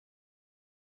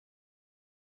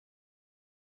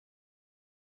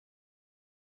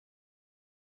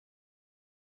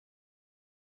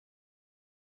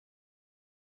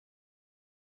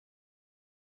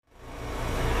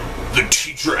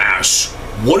teacher asks,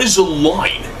 "What is a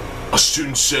line?" A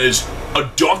student says, "A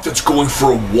dog that's going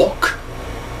for a walk."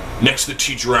 Next, the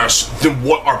teacher asks, "Then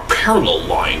what are parallel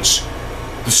lines?"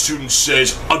 The student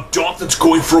says, "A dog that's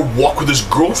going for a walk with his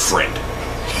girlfriend."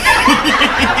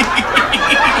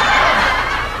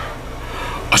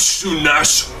 A student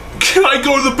asks, "Can I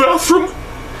go to the bathroom?"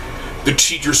 The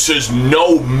teacher says,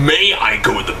 "No, may I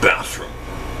go to the bathroom?"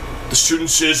 The student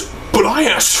says, "But I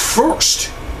asked first."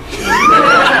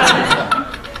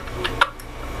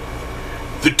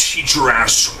 The teacher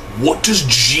asks, "What does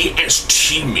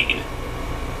GST mean?"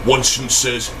 One student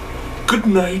says, "Good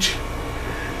night.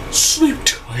 Sleep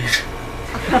tight."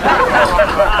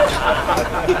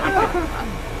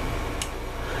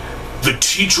 The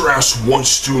teacher asks one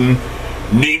student,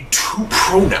 "Name 2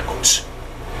 pronouns."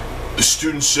 The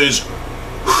student says,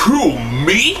 "Who,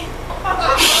 me?"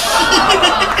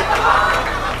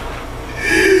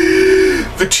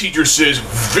 The teacher says,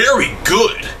 "Very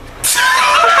good."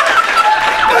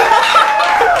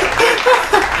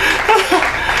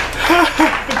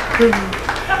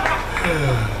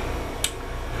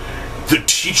 The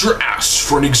teacher asks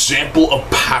for an example of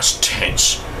past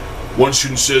tense. One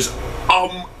student says,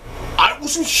 I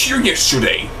wasn't here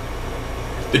yesterday."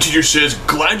 The teacher says,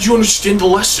 "Glad you understand the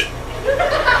lesson."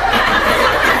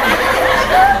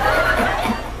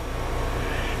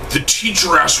 The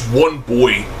teacher asks one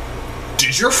boy,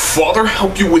 "Did your father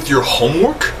help you with your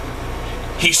homework?"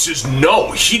 He says,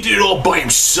 "No, he did it all by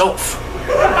himself."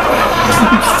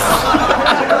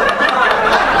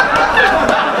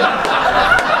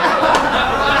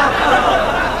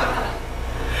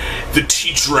 The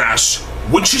teacher asks,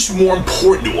 "Which is more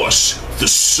important to us, the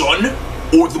sun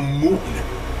or the moon?"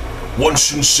 One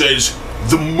student says,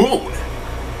 "The moon."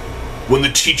 When the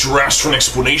teacher asks for an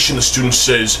explanation, the student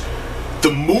says,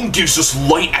 "The moon gives us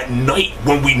light at night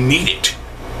when we need it,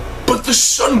 but the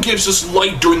sun gives us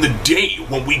light during the day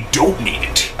when we don't need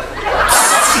it."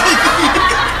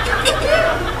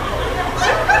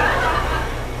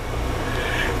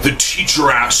 The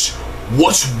teacher asks,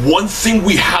 "What's one thing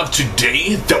we have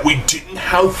today that we didn't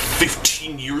have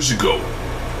 15 years ago?"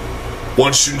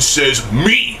 One student says,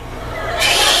 "Me."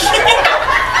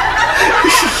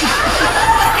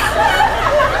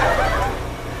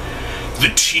 The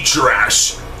teacher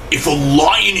asks, "If a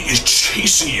lion is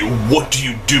chasing you, what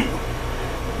do?"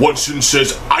 One student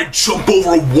says, "I jump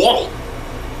over a wall."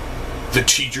 The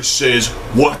teacher says,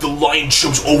 "What if the lion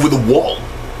jumps over the wall?"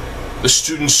 The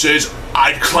student says,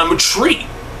 "I'd climb a tree."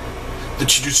 The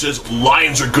teacher says,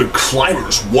 "Lions are good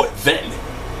climbers, what then?"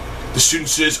 The student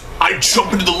says, "I'd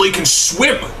jump into the lake and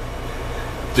swim."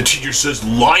 The teacher says,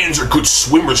 "Lions are good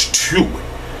swimmers too."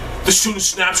 The student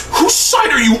snaps, "Whose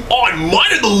side are you on?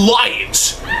 Mine are the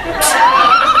lions."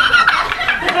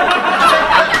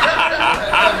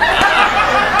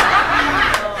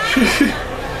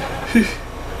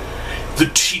 The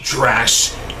teacher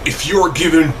asks, "If you are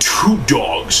given 2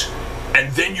 dogs, and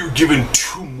then you're given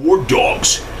 2 more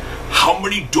dogs, how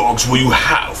many dogs will you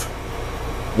have?"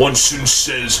 One student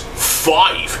says,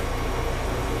 5.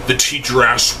 The teacher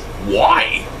asks,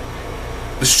 "Why?"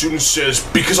 The student says,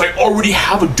 "Because I already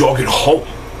have a dog at home."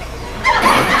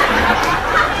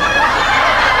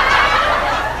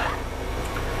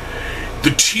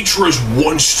 The teacher has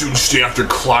one student stay after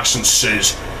class and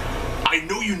says, "I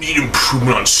know you need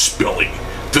improvement on spelling.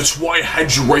 That's why I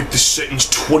had you write this sentence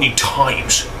 20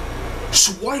 times.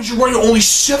 So why did you write it only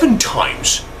 7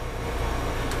 times?"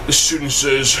 The student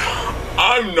says,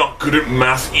 "I'm not good at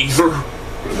math either."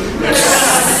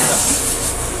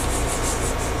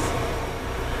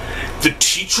 The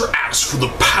teacher asks for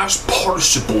the past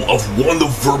participle of one of the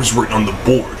verbs written on the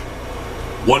board.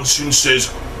 One student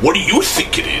says, "What do you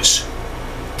think it is?"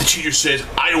 The teacher says,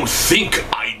 "I don't think,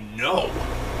 I know."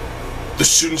 The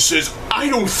student says, "I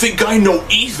don't think I know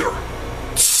either."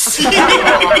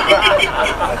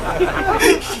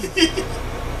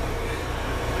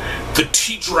 The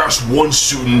teacher asks one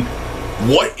student,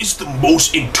 "What is the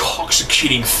most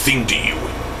intoxicating thing to you?"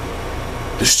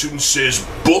 The student says,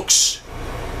 "Books."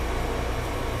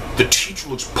 The teacher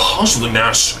looks puzzled and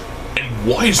asks, "And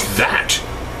why is that?"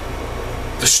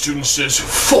 The student says,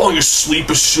 "Falling asleep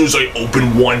as soon as I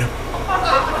open one."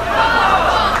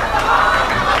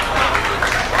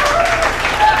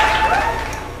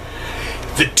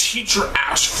 The teacher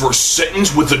asks for a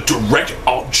sentence with a direct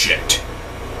object.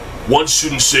 One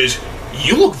student says,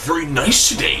 "You look very nice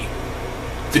today."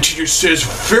 The teacher says,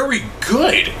 "Very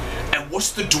good. And what's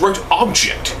the direct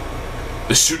object?"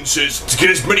 The student says, "To get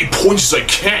as many points as I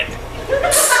can."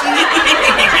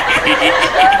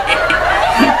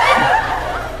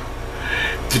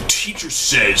 The teacher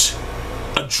says,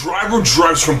 A driver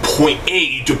drives from point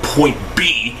A to point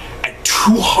B at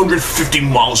 250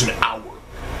 miles an hour.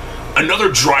 Another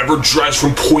driver drives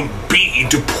from point B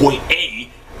to point A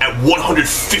at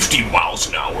 150 miles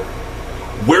an hour.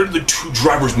 Where do the two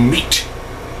drivers meet?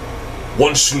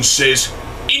 One student says,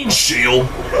 in jail.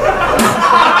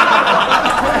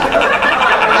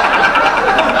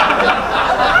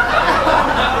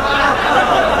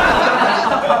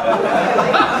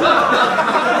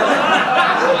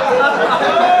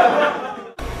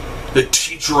 The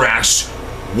teacher asks,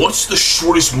 what's the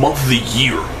shortest month of the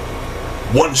year?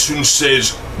 One student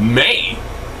says, May.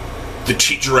 The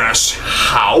teacher asks,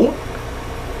 how?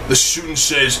 The student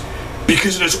says,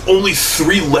 because it has only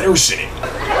 3 letters in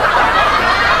it.